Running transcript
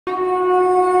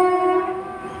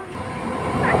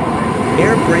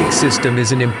air brake system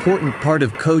is an important part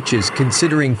of coaches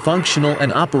considering functional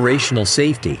and operational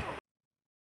safety.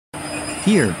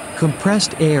 Here,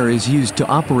 compressed air is used to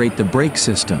operate the brake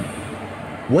system.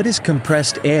 What is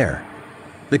compressed air?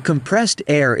 The compressed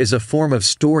air is a form of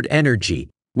stored energy,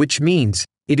 which means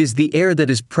it is the air that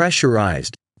is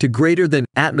pressurized to greater than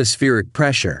atmospheric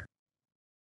pressure.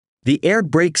 The air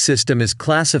brake system is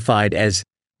classified as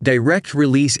direct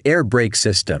release air brake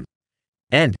system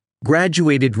and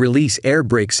graduated release air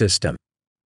brake system.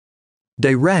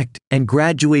 Direct and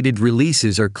graduated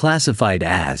releases are classified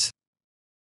as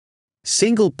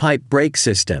single pipe brake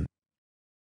system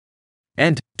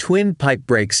and twin pipe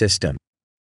brake system.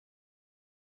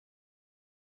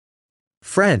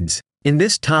 Friends, in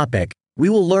this topic, we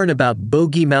will learn about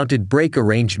bogie-mounted brake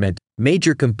arrangement,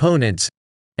 major components,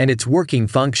 and its working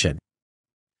function.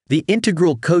 The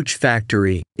integral coach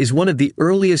factory is one of the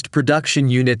earliest production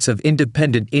units of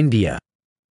independent India.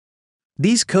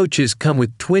 These coaches come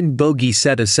with twin bogie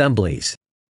set assemblies.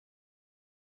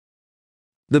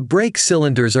 The brake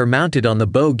cylinders are mounted on the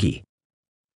bogie.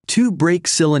 2 brake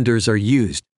cylinders are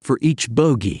used for each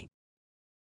bogie.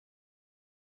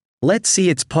 Let's see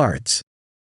its parts.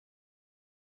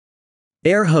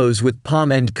 Air hose with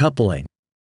palm end coupling.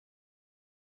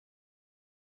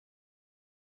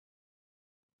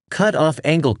 Cut-off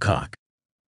angle cock.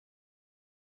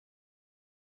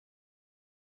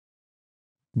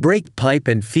 Brake pipe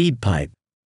and feed pipe.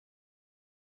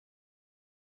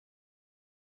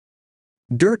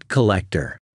 Dirt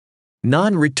collector.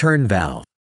 Non-return valve.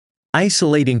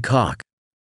 Isolating cock.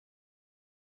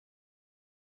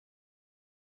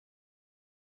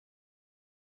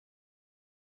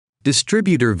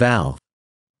 Distributor valve.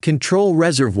 Control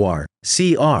reservoir,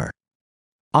 CR.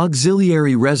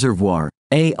 Auxiliary reservoir,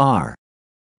 AR.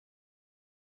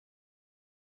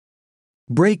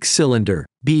 Brake cylinder,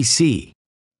 BC.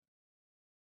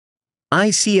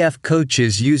 ICF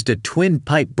coaches used a twin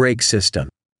pipe brake system.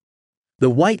 The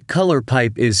white color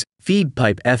pipe is feed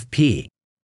pipe FP.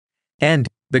 And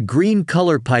the green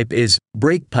color pipe is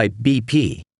brake pipe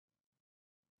BP.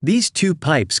 These 2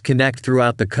 pipes connect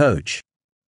throughout the coach.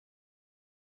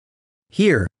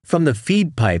 Here, from the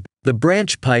feed pipe, the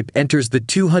branch pipe enters the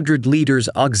 200 liters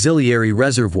auxiliary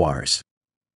reservoirs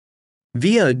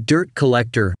via a dirt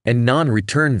collector and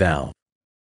non-return valve.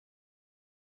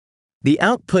 The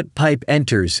output pipe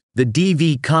enters the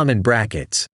DV common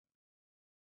brackets.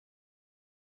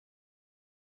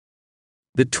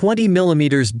 The 20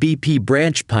 mm BP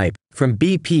branch pipe from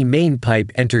BP main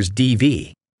pipe enters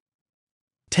DV.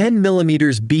 10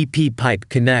 mm BP pipe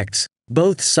connects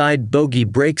both side bogie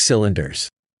brake cylinders.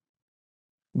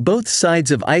 Both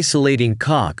sides of isolating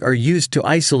cock are used to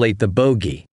isolate the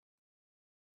bogie.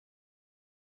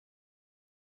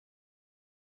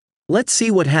 Let's see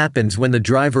what happens when the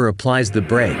driver applies the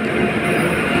brake.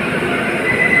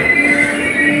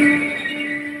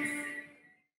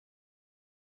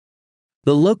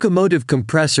 The locomotive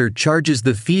compressor charges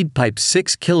the feed pipe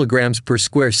 6 kg per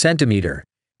square centimeter,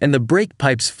 and the brake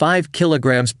pipes 5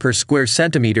 kg per square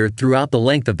centimeter throughout the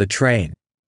length of the train.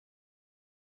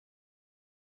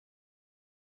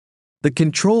 The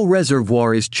control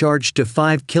reservoir is charged to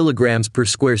 5 kg per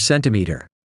square centimeter.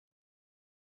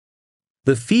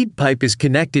 The feed pipe is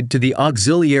connected to the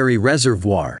auxiliary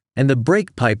reservoir, and the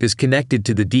brake pipe is connected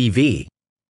to the DV.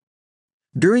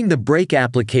 During the brake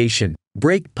application,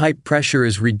 brake pipe pressure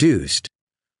is reduced,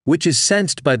 which is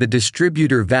sensed by the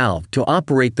distributor valve to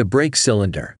operate the brake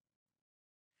cylinder.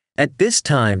 At this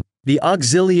time, the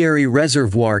auxiliary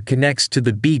reservoir connects to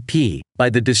the BP by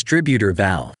the distributor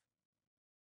valve.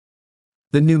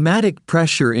 The pneumatic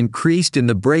pressure increased in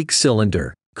the brake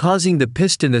cylinder, causing the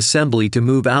piston assembly to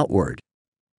move outward,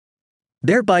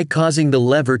 thereby causing the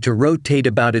lever to rotate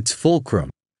about its fulcrum,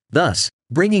 thus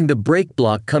bringing the brake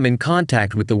block come in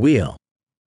contact with the wheel.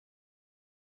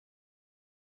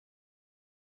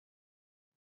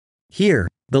 Here,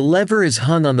 the lever is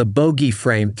hung on the bogie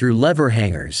frame through lever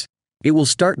hangers. It will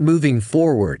start moving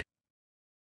forward,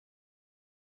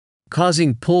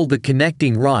 causing pull the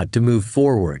connecting rod to move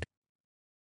forward,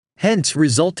 hence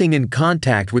resulting in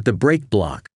contact with the brake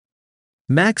block.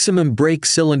 Maximum brake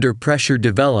cylinder pressure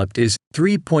developed is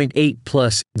 3.8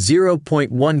 plus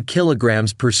 0.1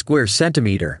 kilograms per square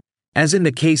centimeter, as in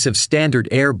the case of standard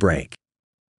air brake.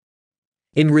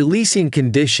 In releasing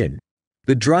condition,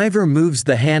 the driver moves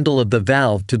the handle of the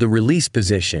valve to the release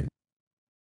position.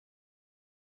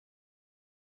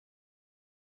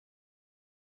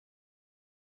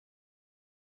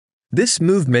 This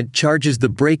movement charges the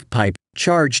brake pipe,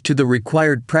 charged to the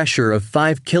required pressure of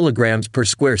 5 kilograms per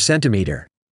square centimeter.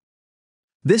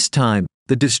 This time,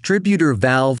 the distributor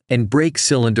valve and brake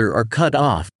cylinder are cut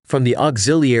off from the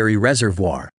auxiliary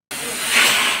reservoir.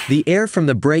 The air from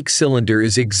the brake cylinder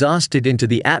is exhausted into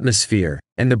the atmosphere,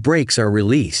 and the brakes are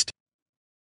released.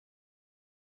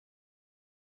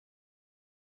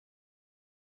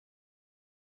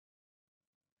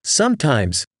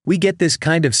 Sometimes, we get this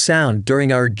kind of sound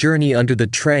during our journey under the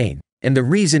train, and the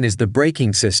reason is the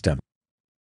braking system.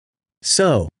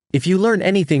 So, if you learn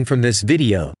anything from this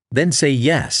video, then say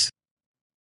yes.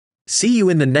 See you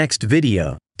in the next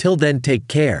video. Till then, take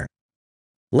care.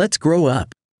 Let's grow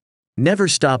up. Never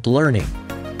stop learning.